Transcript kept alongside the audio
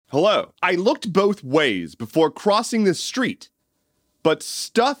hello. I looked both ways before crossing the street, but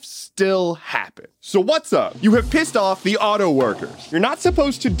stuff still happened. So what's up? You have pissed off the auto workers. You're not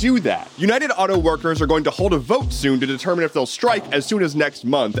supposed to do that. United Auto Workers are going to hold a vote soon to determine if they'll strike as soon as next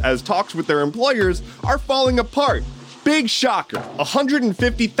month, as talks with their employers are falling apart. Big shocker.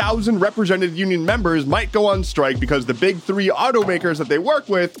 150,000 represented union members might go on strike because the big three automakers that they work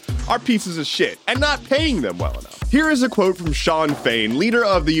with are pieces of shit and not paying them well enough. Here is a quote from Sean Fain, leader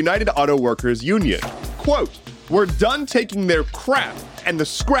of the United Auto Workers Union. Quote, "We're done taking their crap and the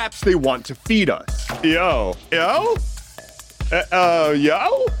scraps they want to feed us." Yo?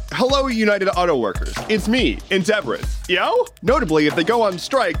 Hello, United Auto Workers. It's me, Endeavorous. Yo? Notably, if they go on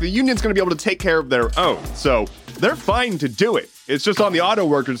strike, the union's gonna be able to take care of their own, so they're fine to do it. It's just on the auto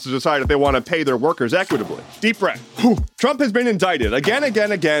workers to decide if they want to pay their workers equitably. Deep breath. Whew. Trump has been indicted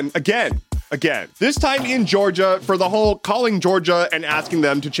again. This time in Georgia for the whole calling Georgia and asking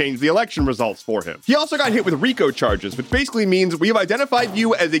them to change the election results for him. He also got hit with RICO charges, which basically means we have identified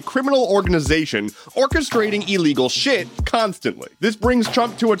you as a criminal organization orchestrating illegal shit constantly. This brings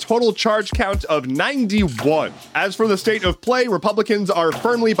Trump to a total charge count of 91. As for the state of play, Republicans are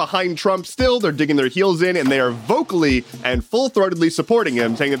firmly behind Trump still. They're digging their heels in and they are vocally and full-throatedly supporting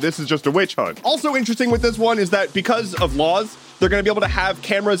him, saying that this is just a witch hunt. Also interesting with this one is that because of laws, they're going to be able to have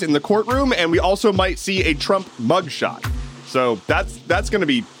cameras in the courtroom, and we also might see a Trump mugshot. So that's going to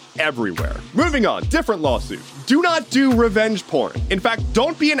be everywhere. Moving on, different lawsuit. Do not do revenge porn. In fact,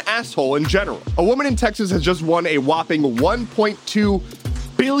 don't be an asshole in general. A woman in Texas has just won a whopping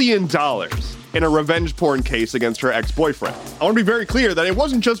 $1.2 billion in a revenge porn case against her ex-boyfriend. I want to be very clear that it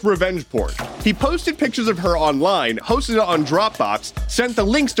wasn't just revenge porn. He posted pictures of her online, hosted it on Dropbox, sent the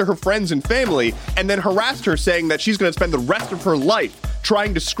links to her friends and family, and then harassed her saying that she's going to spend the rest of her life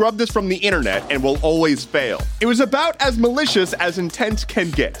trying to scrub this from the internet and will always fail. It was about as malicious as intent can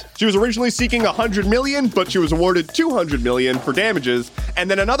get. She was originally seeking $100 million, but she was awarded $200 million for damages,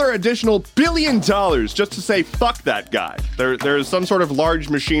 and then another additional $1 billion just to say, fuck that guy. There is some sort of large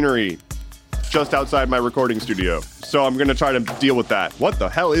machinery just outside my recording studio, so I'm gonna try to deal with that. What the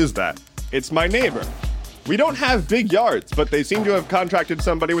hell is that? It's my neighbor. We don't have big yards, but they seem to have contracted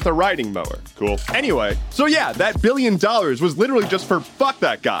somebody with a riding mower. Cool. Anyway, so yeah, that $1 billion was literally just for fuck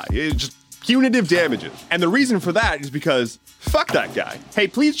that guy. It's just punitive damages. And the reason for that is because fuck that guy. Hey,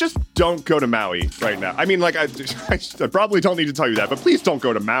 please just don't go to Maui right now. I mean, like, I probably don't need to tell you that, but please don't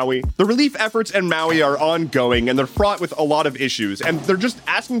go to Maui. The relief efforts in Maui are ongoing, and they're fraught with a lot of issues, and they're just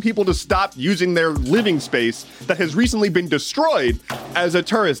asking people to stop using their living space that has recently been destroyed as a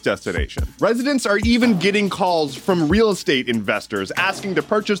tourist destination. Residents are even getting calls from real estate investors asking to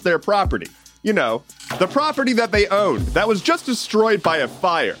purchase their property. You know, the property that they owned that was just destroyed by a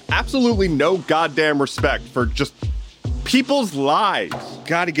fire. Absolutely no goddamn respect for just people's lives.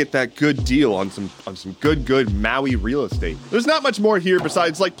 Gotta get that good deal on some good Maui real estate. There's not much more here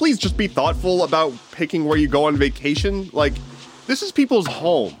besides, like, please just be thoughtful about picking where you go on vacation. Like, this is people's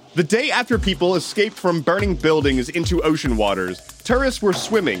home. The day after people escaped from burning buildings into ocean waters, tourists were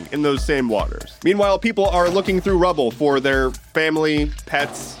swimming in those same waters. Meanwhile, people are looking through rubble for their family,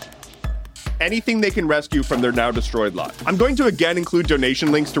 pets, anything they can rescue from their now destroyed lives. I'm going to again include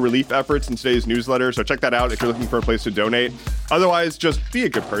donation links to relief efforts in today's newsletter, so check that out if you're looking for a place to donate. Otherwise, just be a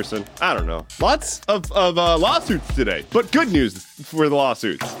good person. I don't know. Lots of lawsuits today, but good news for the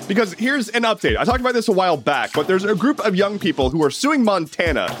lawsuits. Because here's an update. I talked about this a while back, but there's a group of young people who are suing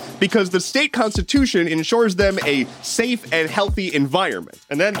Montana because the state constitution ensures them a safe and healthy environment.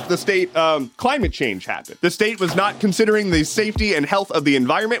 And then the state climate change happened. The state was not considering the safety and health of the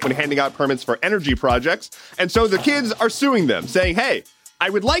environment when handing out permits for energy projects. And so the kids are suing them, saying, hey, I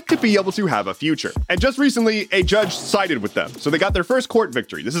would like to be able to have a future. And just recently, a judge sided with them. So they got their first court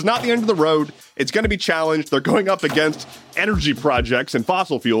victory. This is not the end of the road. It's going to be challenged. They're going up against energy projects and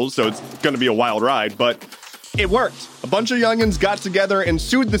fossil fuels, so it's going to be a wild ride, but it worked. A bunch of youngins got together and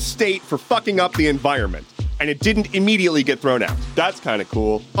sued the state for fucking up the environment, and it didn't immediately get thrown out. That's kind of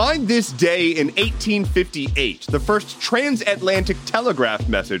cool. On this day in 1858, the first transatlantic telegraph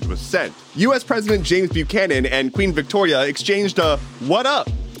message was sent. U.S. President James Buchanan and Queen Victoria exchanged a "what up"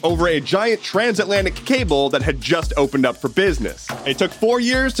 over a giant transatlantic cable that had just opened up for business. It took 4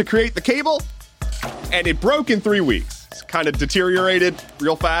 years to create the cable, and it broke in 3 weeks. It's kind of deteriorated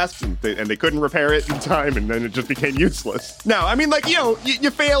real fast, and they couldn't repair it in time, and then it just became useless. Now, I mean, like, you know, you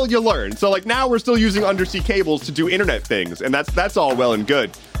fail, you learn. So, like, now we're still using undersea cables to do internet things, and that's all well and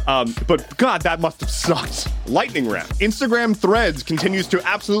good. But God, that must have sucked. Lightning round. Instagram Threads continues to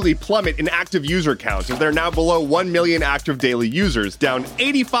absolutely plummet in active user counts, as they're now below 1 million active daily users, down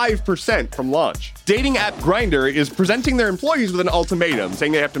 85% from launch. Dating app Grindr is presenting their employees with an ultimatum,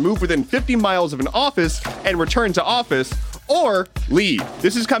 saying they have to move within 50 miles of an office and return to office, or leave.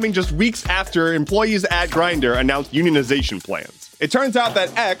 This is coming just weeks after employees at Grindr announced unionization plans. It turns out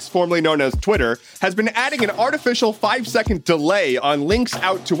that X, formerly known as Twitter, has been adding an artificial 5-second delay on links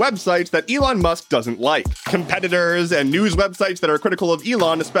out to websites that Elon Musk doesn't like. Competitors and news websites that are critical of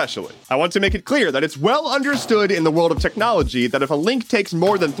Elon especially. I want to make it clear that it's well understood in the world of technology that if a link takes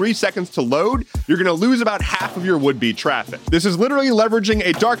more than 3 seconds to load, you're going to lose about half of your would-be traffic. This is literally leveraging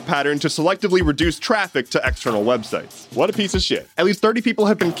a dark pattern to selectively reduce traffic to external websites. What a piece of shit. At least 30 people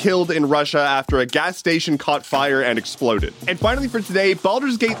have been killed in Russia after a gas station caught fire and exploded. And finally, for today,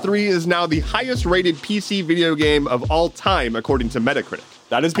 Baldur's Gate 3 is now the highest rated PC video game of all time, according to Metacritic.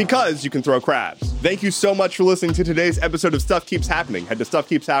 That is because you can throw crabs. Thank you so much for listening to today's episode of Stuff Keeps Happening. Head to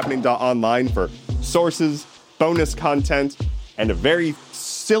stuffkeepshappening.online for sources, bonus content, and a very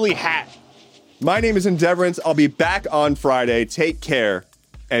silly hat. My name is Endeavorance. I'll be back on Friday. Take care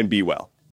and be well.